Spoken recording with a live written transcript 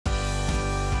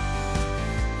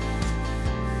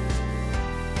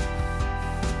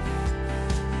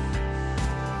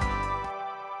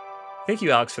Thank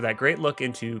you, Alex, for that great look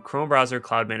into Chrome browser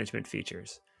cloud management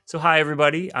features. So, hi,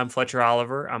 everybody. I'm Fletcher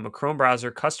Oliver. I'm a Chrome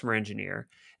browser customer engineer.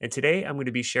 And today I'm going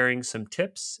to be sharing some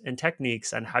tips and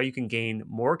techniques on how you can gain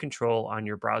more control on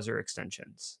your browser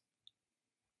extensions.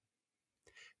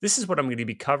 This is what I'm going to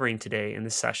be covering today in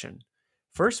this session.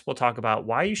 First, we'll talk about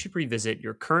why you should revisit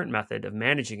your current method of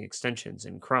managing extensions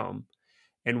in Chrome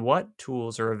and what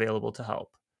tools are available to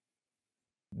help.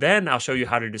 Then I'll show you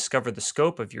how to discover the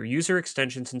scope of your user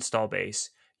extensions install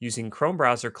base using Chrome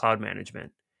Browser Cloud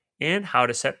Management and how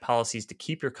to set policies to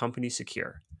keep your company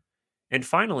secure. And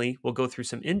finally, we'll go through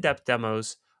some in-depth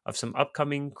demos of some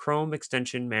upcoming Chrome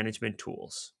extension management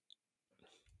tools.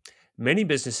 Many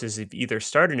businesses have either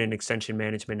started an extension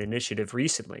management initiative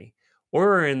recently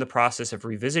or are in the process of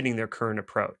revisiting their current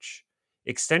approach.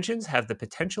 Extensions have the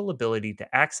potential ability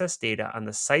to access data on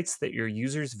the sites that your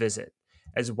users visit,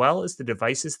 as well as the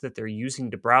devices that they're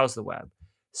using to browse the web.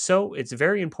 So it's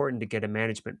very important to get a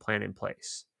management plan in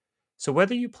place. So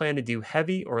whether you plan to do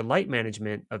heavy or light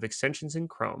management of extensions in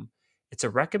Chrome, it's a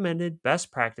recommended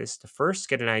best practice to first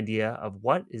get an idea of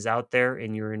what is out there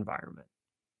in your environment.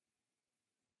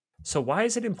 So why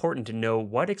is it important to know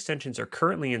what extensions are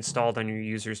currently installed on your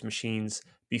users' machines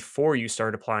before you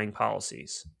start applying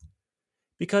policies?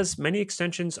 Because many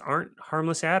extensions aren't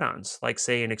harmless add-ons, like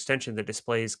say an extension that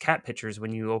displays cat pictures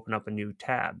when you open up a new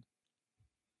tab.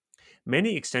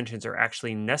 Many extensions are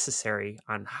actually necessary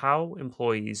on how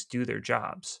employees do their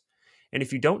jobs. And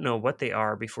if you don't know what they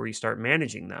are before you start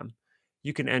managing them,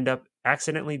 you can end up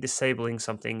accidentally disabling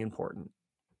something important.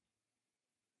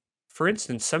 For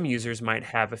instance, some users might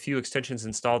have a few extensions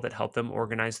installed that help them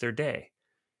organize their day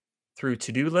through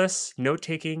to-do lists,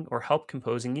 note-taking, or help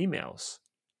composing emails.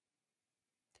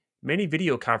 Many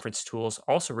video conference tools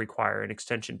also require an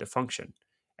extension to function,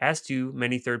 as do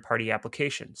many third-party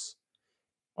applications,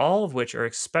 all of which are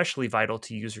especially vital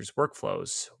to users'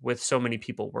 workflows with so many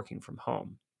people working from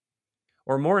home.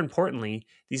 Or more importantly,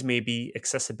 these may be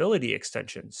accessibility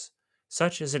extensions,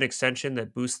 such as an extension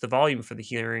that boosts the volume for the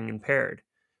hearing impaired,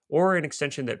 or an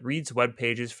extension that reads web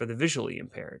pages for the visually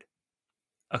impaired.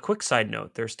 A quick side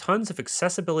note, there's tons of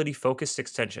accessibility-focused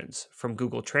extensions, from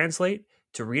Google Translate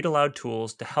to read aloud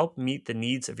tools to help meet the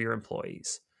needs of your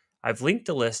employees. I've linked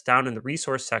a list down in the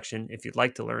resource section if you'd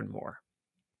like to learn more.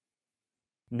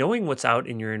 Knowing what's out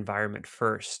in your environment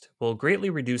first will greatly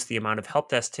reduce the amount of help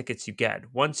desk tickets you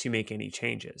get once you make any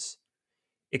changes.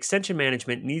 Extension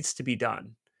management needs to be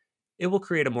done. It will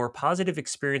create a more positive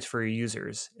experience for your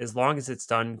users as long as it's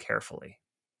done carefully.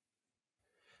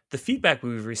 The feedback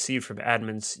we've received from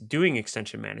admins doing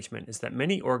extension management is that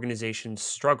many organizations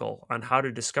struggle on how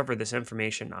to discover this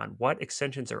information on what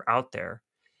extensions are out there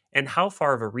and how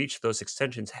far of a reach those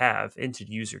extensions have into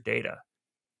user data.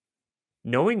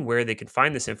 Knowing where they can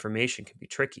find this information can be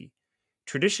tricky.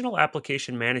 Traditional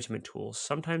application management tools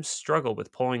sometimes struggle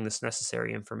with pulling this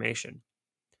necessary information.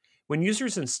 When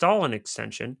users install an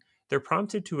extension, they're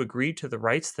prompted to agree to the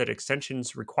rights that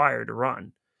extensions require to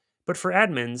run. But for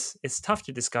admins, it's tough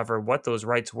to discover what those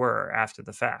rights were after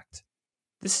the fact.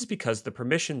 This is because the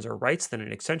permissions or rights that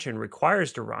an extension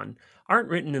requires to run aren't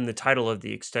written in the title of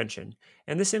the extension,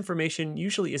 and this information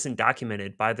usually isn't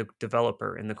documented by the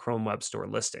developer in the Chrome Web Store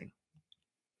listing.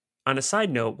 On a side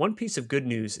note, one piece of good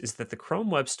news is that the Chrome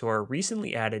Web Store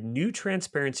recently added new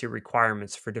transparency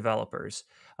requirements for developers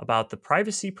about the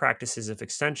privacy practices of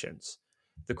extensions.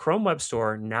 The Chrome Web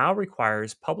Store now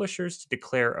requires publishers to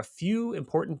declare a few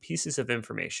important pieces of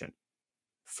information.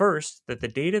 First, that the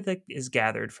data that is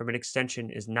gathered from an extension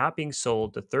is not being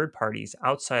sold to third parties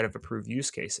outside of approved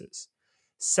use cases.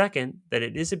 Second, that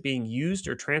it isn't being used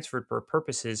or transferred for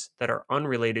purposes that are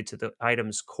unrelated to the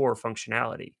item's core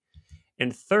functionality.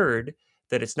 And third,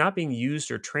 that it's not being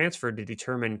used or transferred to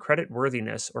determine credit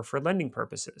worthiness or for lending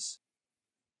purposes.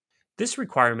 This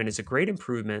requirement is a great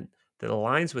improvement that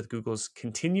aligns with Google's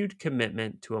continued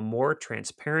commitment to a more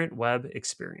transparent web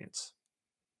experience.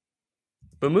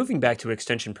 But moving back to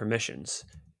extension permissions,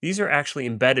 these are actually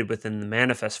embedded within the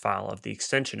manifest file of the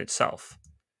extension itself.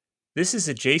 This is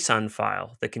a JSON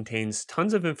file that contains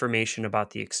tons of information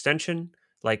about the extension,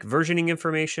 like versioning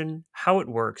information, how it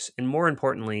works, and more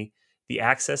importantly, the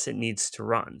access it needs to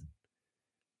run.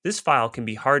 This file can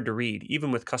be hard to read even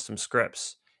with custom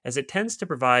scripts, as it tends to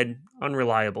provide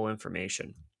unreliable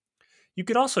information. You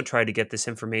could also try to get this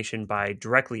information by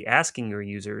directly asking your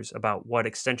users about what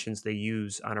extensions they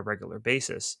use on a regular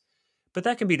basis, but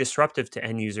that can be disruptive to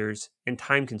end users and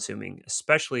time-consuming,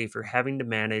 especially if you're having to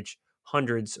manage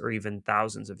hundreds or even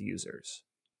thousands of users.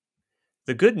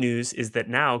 The good news is that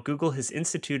now Google has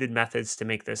instituted methods to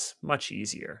make this much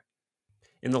easier.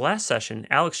 In the last session,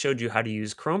 Alex showed you how to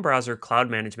use Chrome Browser Cloud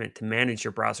Management to manage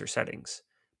your browser settings.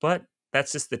 But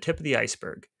that's just the tip of the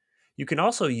iceberg. You can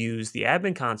also use the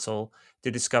admin console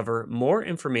to discover more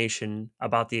information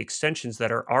about the extensions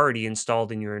that are already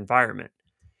installed in your environment.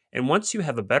 And once you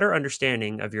have a better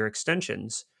understanding of your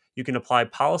extensions, you can apply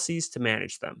policies to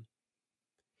manage them.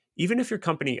 Even if your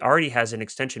company already has an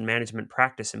extension management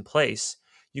practice in place,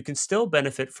 you can still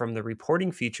benefit from the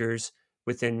reporting features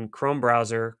within Chrome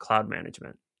Browser Cloud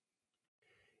Management.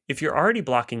 If you're already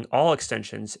blocking all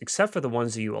extensions except for the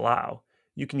ones that you allow,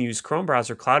 you can use Chrome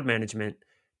Browser Cloud Management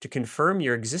to confirm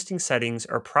your existing settings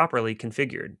are properly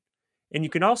configured. And you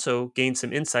can also gain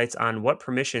some insights on what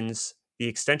permissions the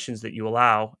extensions that you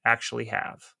allow actually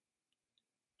have.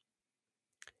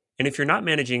 And if you're not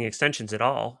managing extensions at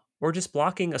all, or just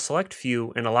blocking a select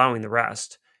few and allowing the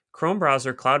rest, Chrome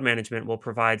Browser Cloud Management will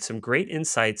provide some great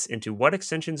insights into what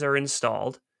extensions are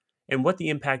installed and what the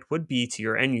impact would be to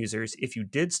your end users if you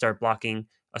did start blocking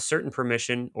a certain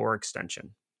permission or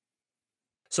extension.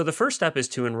 So the first step is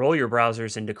to enroll your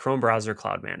browsers into Chrome Browser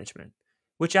Cloud Management,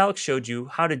 which Alex showed you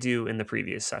how to do in the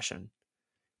previous session.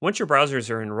 Once your browsers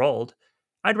are enrolled,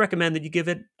 I'd recommend that you give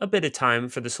it a bit of time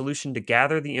for the solution to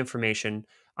gather the information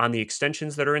on the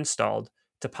extensions that are installed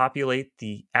to populate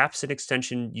the apps and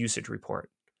extension usage report.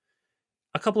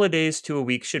 A couple of days to a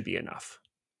week should be enough.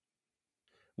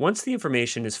 Once the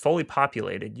information is fully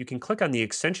populated, you can click on the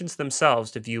extensions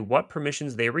themselves to view what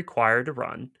permissions they require to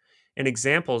run and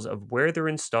examples of where they're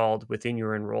installed within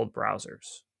your enrolled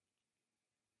browsers.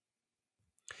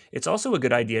 It's also a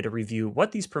good idea to review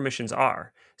what these permissions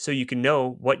are so you can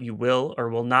know what you will or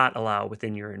will not allow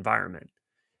within your environment.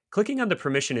 Clicking on the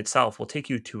permission itself will take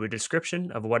you to a description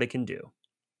of what it can do.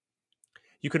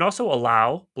 You can also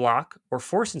allow, block, or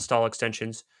force install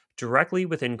extensions directly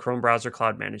within Chrome Browser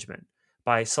Cloud Management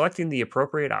by selecting the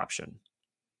appropriate option.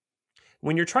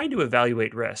 When you're trying to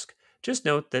evaluate risk, just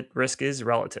note that risk is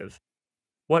relative.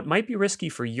 What might be risky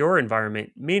for your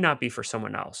environment may not be for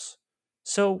someone else.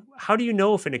 So, how do you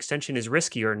know if an extension is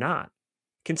risky or not?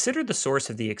 Consider the source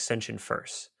of the extension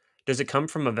first. Does it come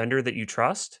from a vendor that you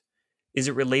trust? Is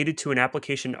it related to an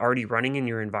application already running in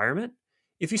your environment?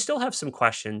 If you still have some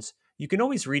questions, you can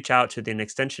always reach out to an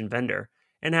extension vendor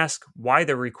and ask why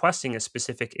they're requesting a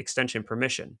specific extension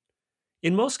permission.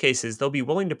 In most cases, they'll be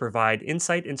willing to provide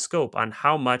insight and scope on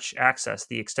how much access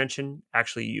the extension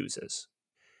actually uses.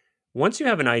 Once you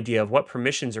have an idea of what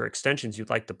permissions or extensions you'd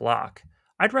like to block,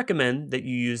 I'd recommend that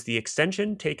you use the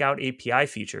Extension Takeout API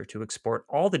feature to export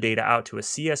all the data out to a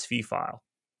CSV file.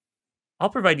 I'll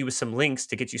provide you with some links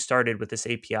to get you started with this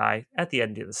API at the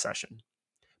end of the session.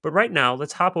 But right now,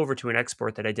 let's hop over to an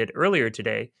export that I did earlier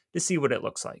today to see what it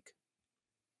looks like.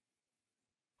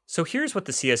 So here's what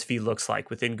the CSV looks like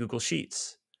within Google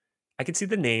Sheets. I can see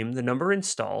the name, the number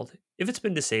installed, if it's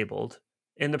been disabled,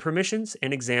 and the permissions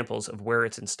and examples of where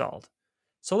it's installed.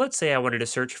 So let's say I wanted to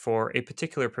search for a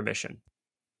particular permission.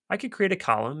 I could create a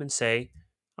column and say,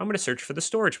 I'm going to search for the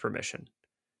storage permission.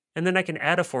 And then I can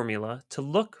add a formula to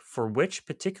look for which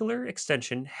particular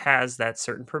extension has that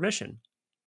certain permission.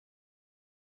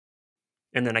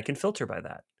 And then I can filter by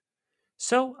that.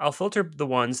 So I'll filter the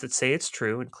ones that say it's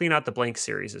true and clean out the blank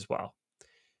series as well.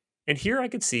 And here I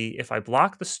could see if I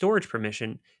block the storage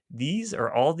permission, these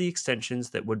are all the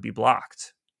extensions that would be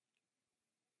blocked.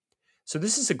 So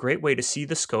this is a great way to see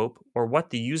the scope or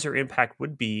what the user impact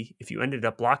would be if you ended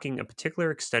up blocking a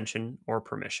particular extension or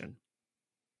permission.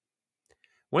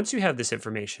 Once you have this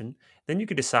information, then you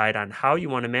can decide on how you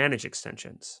want to manage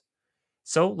extensions.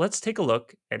 So let's take a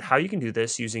look at how you can do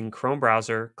this using Chrome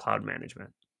Browser Cloud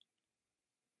Management.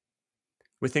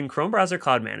 Within Chrome Browser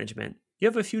Cloud Management, you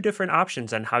have a few different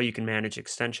options on how you can manage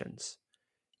extensions.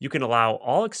 You can allow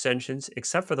all extensions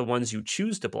except for the ones you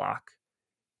choose to block.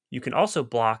 You can also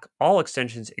block all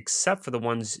extensions except for the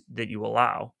ones that you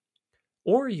allow.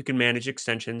 Or you can manage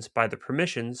extensions by the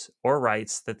permissions or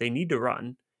rights that they need to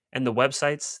run and the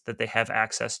websites that they have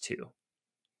access to.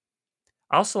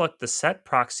 I'll select the Set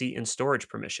Proxy and Storage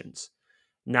Permissions.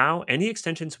 Now, any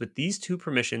extensions with these two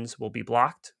permissions will be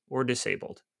blocked or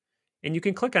disabled. And you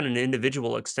can click on an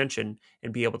individual extension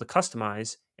and be able to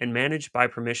customize and manage by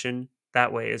permission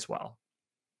that way as well.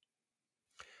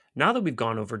 Now that we've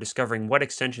gone over discovering what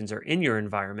extensions are in your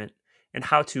environment and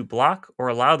how to block or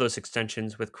allow those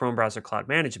extensions with Chrome Browser Cloud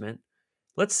Management,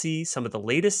 let's see some of the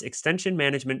latest extension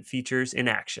management features in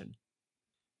action.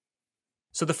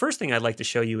 So the first thing I'd like to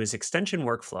show you is Extension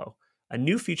Workflow, a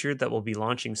new feature that will be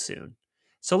launching soon.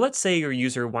 So let's say your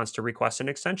user wants to request an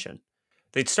extension.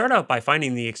 They'd start out by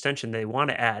finding the extension they want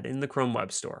to add in the Chrome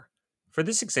Web Store. For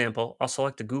this example, I'll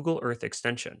select a Google Earth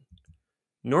extension.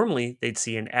 Normally, they'd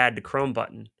see an Add to Chrome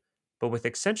button, but with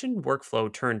extension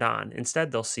workflow turned on,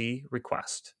 instead they'll see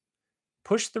request.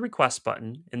 Push the request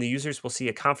button, and the users will see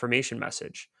a confirmation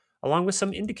message, along with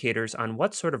some indicators on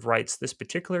what sort of rights this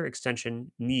particular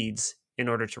extension needs in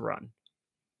order to run.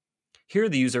 Here,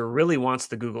 the user really wants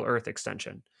the Google Earth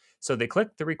extension, so they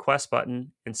click the request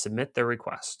button and submit their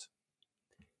request.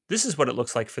 This is what it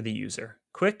looks like for the user,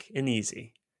 quick and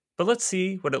easy. But let's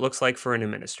see what it looks like for an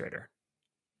administrator.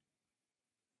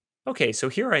 Okay, so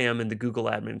here I am in the Google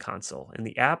Admin Console in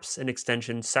the Apps and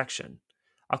Extensions section.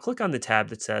 I'll click on the tab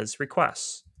that says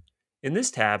Requests. In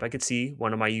this tab, I can see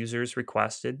one of my users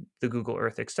requested the Google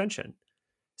Earth extension.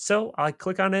 So I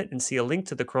click on it and see a link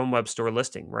to the Chrome Web Store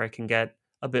listing where I can get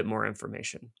a bit more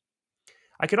information.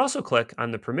 I could also click on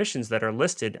the permissions that are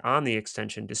listed on the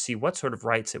extension to see what sort of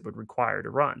rights it would require to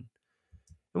run.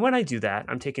 And when I do that,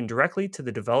 I'm taken directly to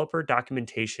the developer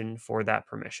documentation for that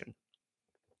permission.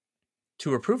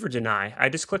 To approve or deny, I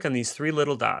just click on these three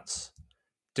little dots.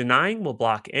 Denying will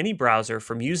block any browser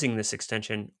from using this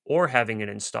extension or having it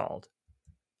installed.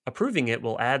 Approving it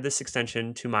will add this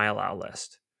extension to my allow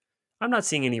list. I'm not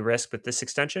seeing any risk with this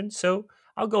extension, so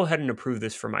I'll go ahead and approve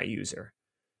this for my user.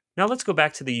 Now let's go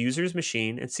back to the user's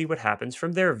machine and see what happens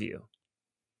from their view.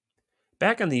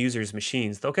 Back on the user's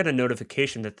machines, they'll get a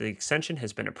notification that the extension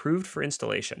has been approved for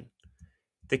installation.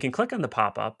 They can click on the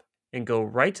pop-up and go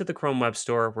right to the Chrome Web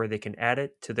Store where they can add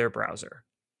it to their browser.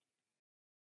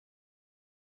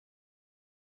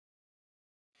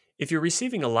 If you're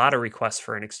receiving a lot of requests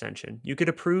for an extension, you could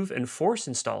approve and force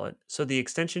install it so the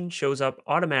extension shows up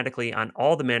automatically on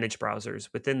all the managed browsers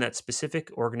within that specific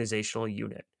organizational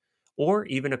unit, or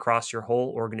even across your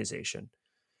whole organization.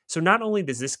 So not only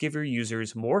does this give your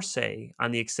users more say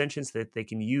on the extensions that they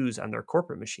can use on their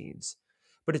corporate machines,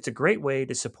 but it's a great way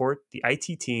to support the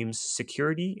IT team's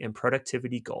security and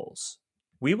productivity goals.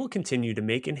 We will continue to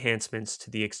make enhancements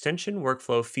to the extension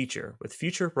workflow feature with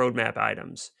future roadmap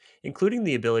items, including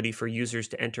the ability for users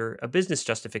to enter a business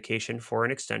justification for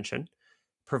an extension,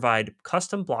 provide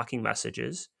custom blocking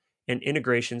messages, and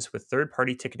integrations with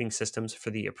third-party ticketing systems for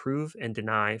the approve and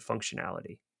deny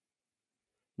functionality.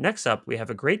 Next up, we have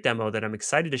a great demo that I'm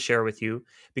excited to share with you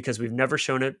because we've never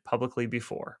shown it publicly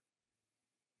before.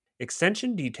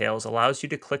 Extension Details allows you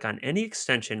to click on any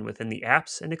extension within the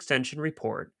Apps and Extension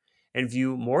report and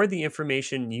view more of the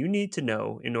information you need to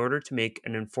know in order to make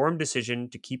an informed decision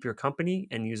to keep your company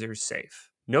and users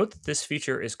safe. Note that this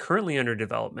feature is currently under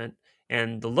development,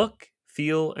 and the look,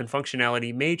 feel, and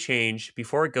functionality may change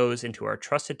before it goes into our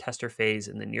trusted tester phase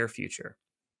in the near future.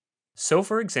 So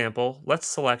for example, let's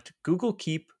select Google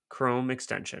Keep Chrome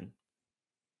extension.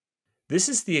 This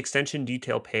is the extension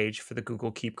detail page for the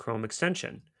Google Keep Chrome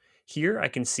extension. Here I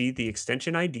can see the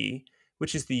extension ID,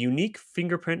 which is the unique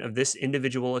fingerprint of this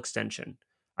individual extension.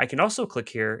 I can also click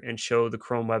here and show the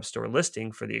Chrome Web Store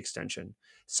listing for the extension,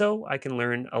 so I can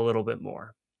learn a little bit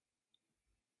more.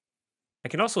 I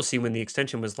can also see when the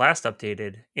extension was last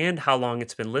updated and how long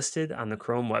it's been listed on the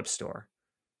Chrome Web Store.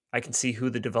 I can see who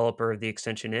the developer of the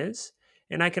extension is,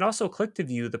 and I can also click to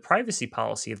view the privacy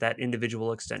policy of that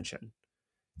individual extension.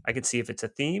 I can see if it's a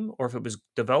theme or if it was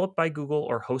developed by Google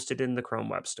or hosted in the Chrome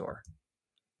Web Store.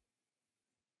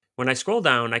 When I scroll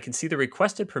down, I can see the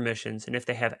requested permissions and if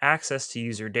they have access to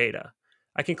user data.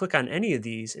 I can click on any of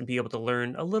these and be able to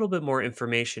learn a little bit more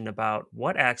information about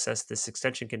what access this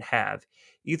extension can have,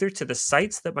 either to the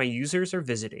sites that my users are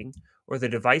visiting or the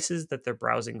devices that they're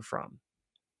browsing from.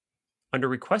 Under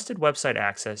Requested Website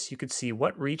Access, you can see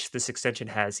what reach this extension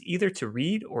has either to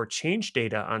read or change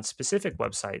data on specific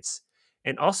websites,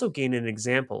 and also gain an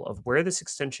example of where this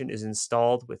extension is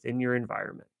installed within your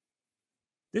environment.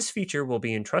 This feature will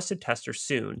be in Trusted Tester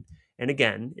soon, and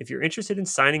again, if you're interested in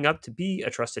signing up to be a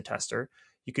Trusted Tester,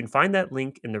 you can find that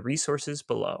link in the resources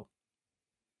below.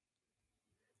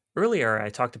 Earlier, I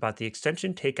talked about the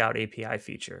Extension Takeout API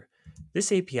feature.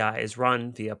 This API is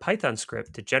run via Python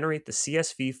script to generate the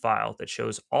CSV file that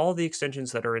shows all the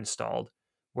extensions that are installed,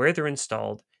 where they're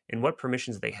installed, and what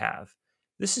permissions they have.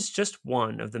 This is just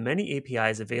one of the many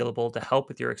APIs available to help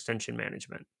with your extension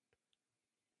management.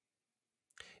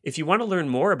 If you want to learn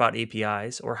more about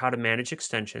APIs or how to manage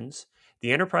extensions,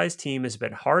 the enterprise team has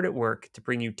been hard at work to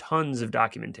bring you tons of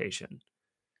documentation.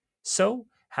 So,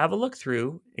 have a look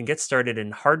through and get started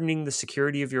in hardening the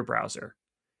security of your browser.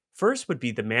 First would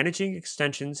be the Managing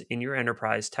Extensions in Your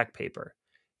Enterprise tech paper.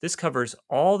 This covers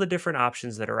all the different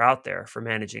options that are out there for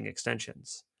managing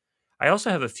extensions. I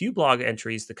also have a few blog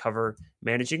entries that cover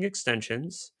managing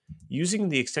extensions, using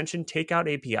the Extension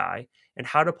Takeout API, and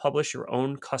how to publish your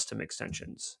own custom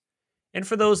extensions. And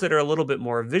for those that are a little bit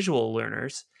more visual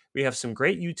learners, we have some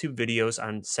great YouTube videos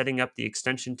on setting up the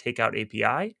Extension Takeout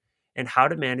API and how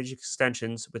to manage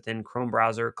extensions within Chrome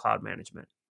browser cloud management.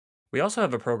 We also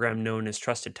have a program known as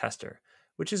Trusted Tester,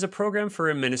 which is a program for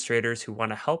administrators who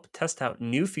want to help test out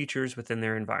new features within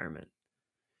their environment.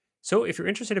 So, if you're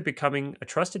interested in becoming a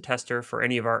trusted tester for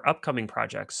any of our upcoming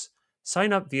projects,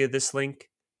 sign up via this link,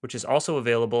 which is also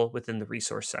available within the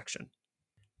resource section.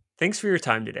 Thanks for your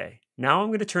time today. Now I'm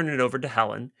going to turn it over to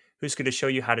Helen, who's going to show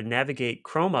you how to navigate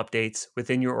Chrome updates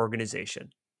within your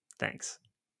organization. Thanks.